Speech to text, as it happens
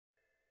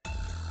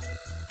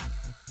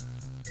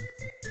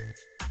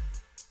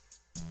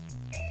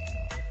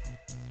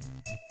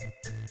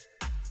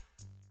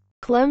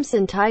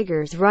Clemson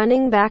Tigers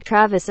running back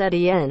Travis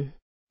Etienne,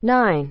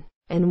 9,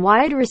 and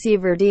wide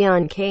receiver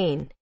Deon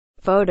Cain.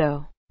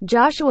 Photo: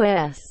 Joshua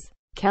S.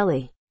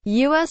 Kelly.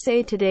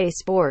 USA Today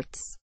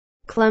Sports.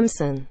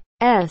 Clemson.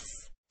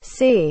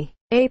 S.C.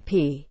 AP.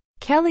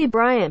 Kelly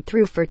Bryant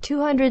threw for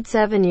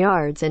 207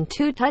 yards and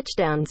 2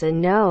 touchdowns in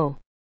No.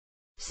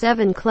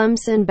 7.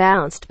 Clemson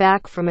bounced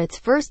back from its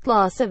first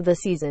loss of the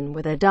season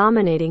with a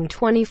dominating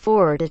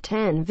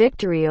 24-10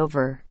 victory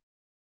over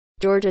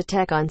Georgia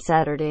Tech on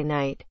Saturday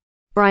night.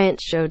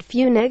 Bryant showed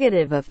few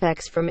negative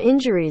effects from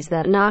injuries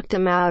that knocked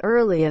him out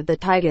early of the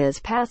Tigers'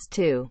 past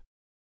 2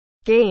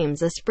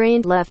 games: a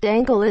sprained left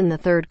ankle in the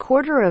third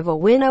quarter of a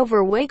win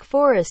over Wake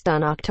Forest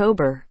on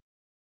October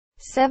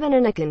 7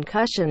 and a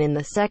concussion in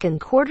the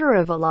second quarter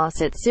of a loss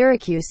at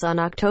Syracuse on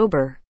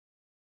October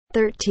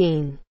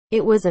 13.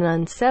 It was an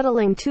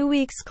unsettling 2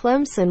 weeks.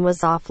 Clemson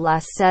was off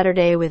last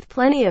Saturday with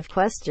plenty of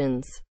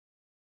questions,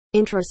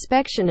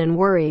 introspection and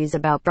worries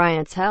about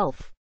Bryant's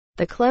health.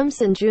 The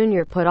Clemson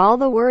junior put all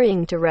the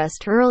worrying to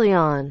rest early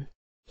on.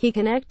 He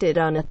connected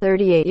on a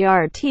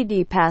 38-yard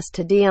TD pass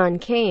to Deon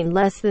Cain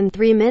less than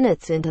 3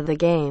 minutes into the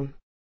game.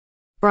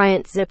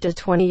 Bryant zipped a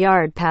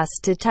 20-yard pass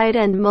to tight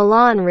end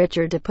Milan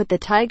Richard to put the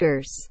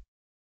Tigers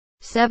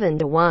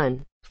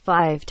 7-1,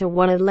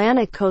 5-1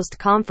 Atlantic Coast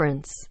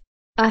Conference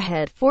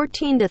ahead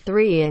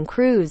 14-3 and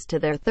cruised to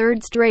their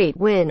third straight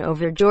win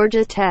over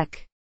Georgia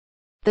Tech.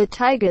 The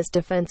Tigers'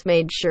 defense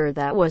made sure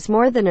that was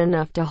more than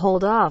enough to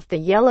hold off the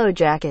Yellow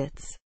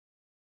Jackets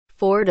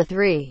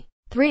 4-3,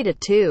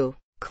 3-2.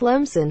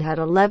 Clemson had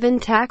 11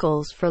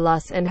 tackles for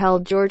loss and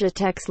held Georgia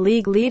Tech's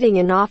league-leading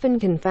and often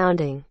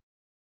confounding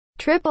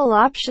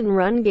triple-option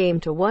run game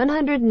to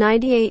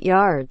 198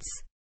 yards,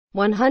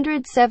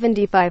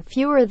 175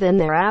 fewer than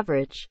their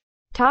average.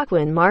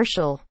 Taquin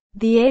Marshall,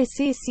 the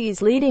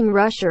ACC's leading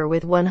rusher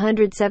with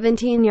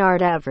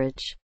 117-yard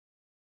average,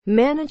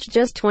 managed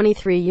just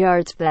 23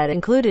 yards. That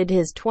included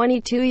his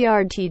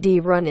 22-yard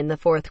TD run in the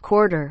fourth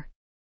quarter.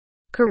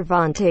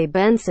 Kervontae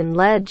Benson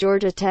led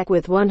Georgia Tech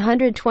with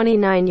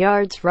 129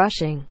 yards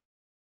rushing.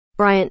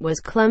 Bryant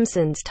was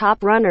Clemson's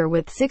top runner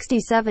with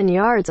 67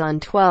 yards on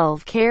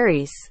 12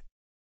 carries,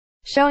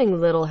 showing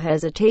little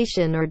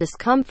hesitation or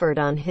discomfort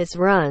on his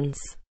runs.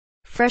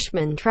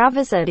 Freshman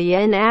Travis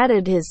Etienne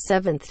added his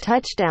 7th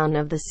touchdown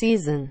of the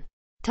season,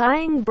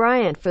 tying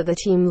Bryant for the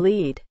team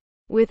lead,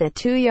 with a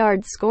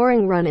 2-yard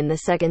scoring run in the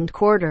second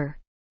quarter.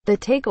 The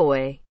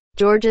takeaway: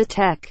 Georgia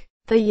Tech.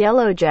 The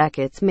Yellow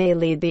Jackets may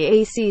lead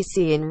the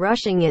ACC in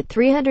rushing at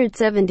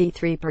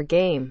 373 per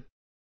game,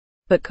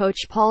 but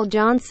Coach Paul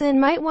Johnson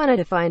might want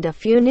to find a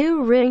few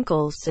new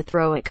wrinkles to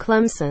throw at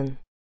Clemson,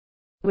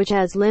 which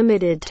has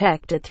limited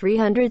Tech to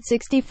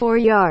 364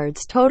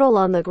 yards total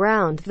on the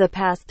ground the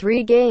past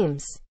 3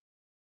 games.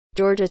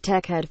 Georgia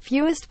Tech had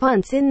fewest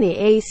punts in the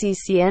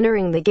ACC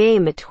entering the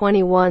game at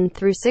 21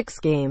 through 6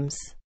 games.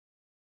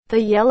 The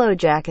Yellow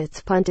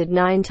Jackets punted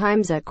 9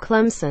 times at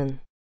Clemson.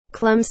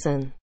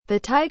 The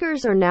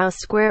Tigers are now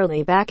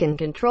squarely back in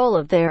control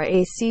of their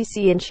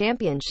ACC and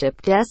championship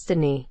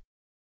destiny.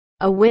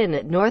 A win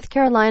at North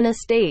Carolina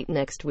State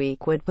next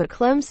week would put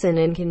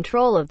Clemson in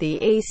control of the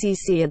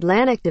ACC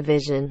Atlantic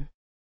Division,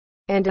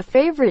 and a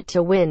favorite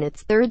to win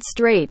its 3rd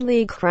straight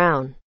league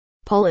crown.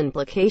 Poll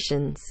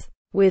implications: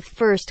 with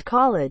first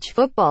college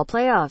football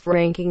playoff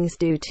rankings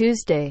due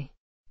Tuesday,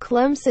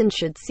 Clemson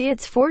should see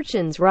its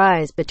fortunes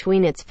rise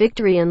between its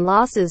victory and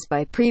losses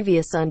by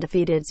previous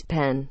undefeateds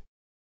Penn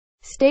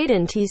State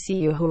and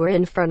TCU, who were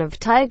in front of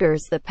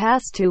Tigers the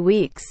past 2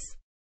 weeks.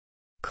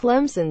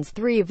 Clemson's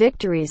 3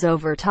 victories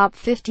over top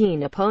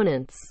 15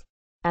 opponents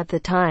at the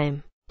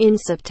time, in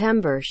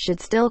September, should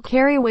still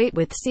carry weight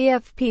with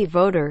CFP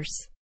voters.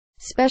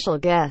 Special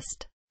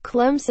guest: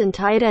 Clemson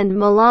tight end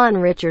Milan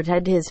Richard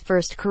had his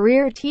first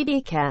career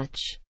TD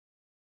catch,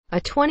 a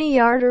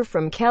 20-yarder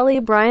from Kelly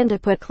Bryant to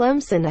put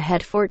Clemson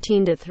ahead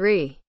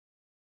 14-3.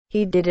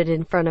 He did it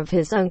in front of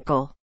his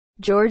uncle,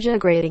 Georgia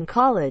great and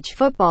College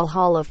Football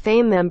Hall of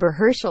Fame member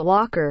Herschel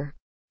Walker,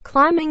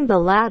 climbing the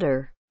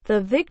ladder. The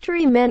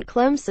victory meant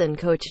Clemson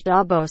coach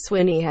Dabo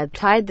Swinney had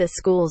tied the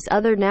school's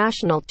other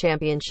national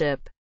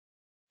championship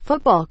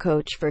football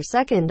coach for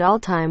second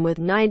all-time with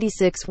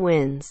 96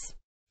 wins.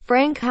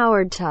 Frank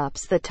Howard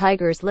tops the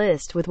Tigers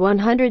list with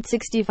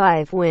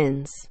 165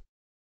 wins,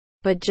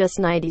 but just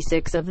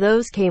 96 of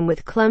those came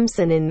with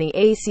Clemson in the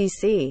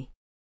ACC.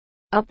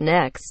 Up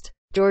next,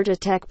 Georgia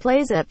Tech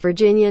plays at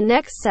Virginia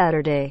next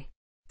Saturday.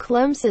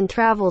 Clemson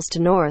travels to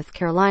North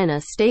Carolina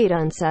State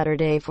on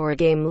Saturday for a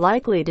game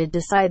likely to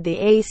decide the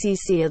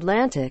ACC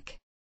Atlantic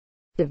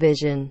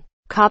Division.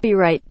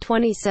 Copyright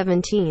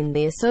 2017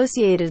 The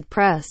Associated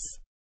Press.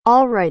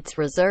 All rights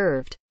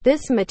reserved.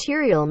 This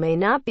material may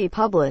not be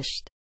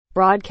published,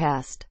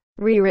 broadcast,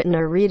 rewritten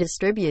or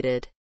redistributed.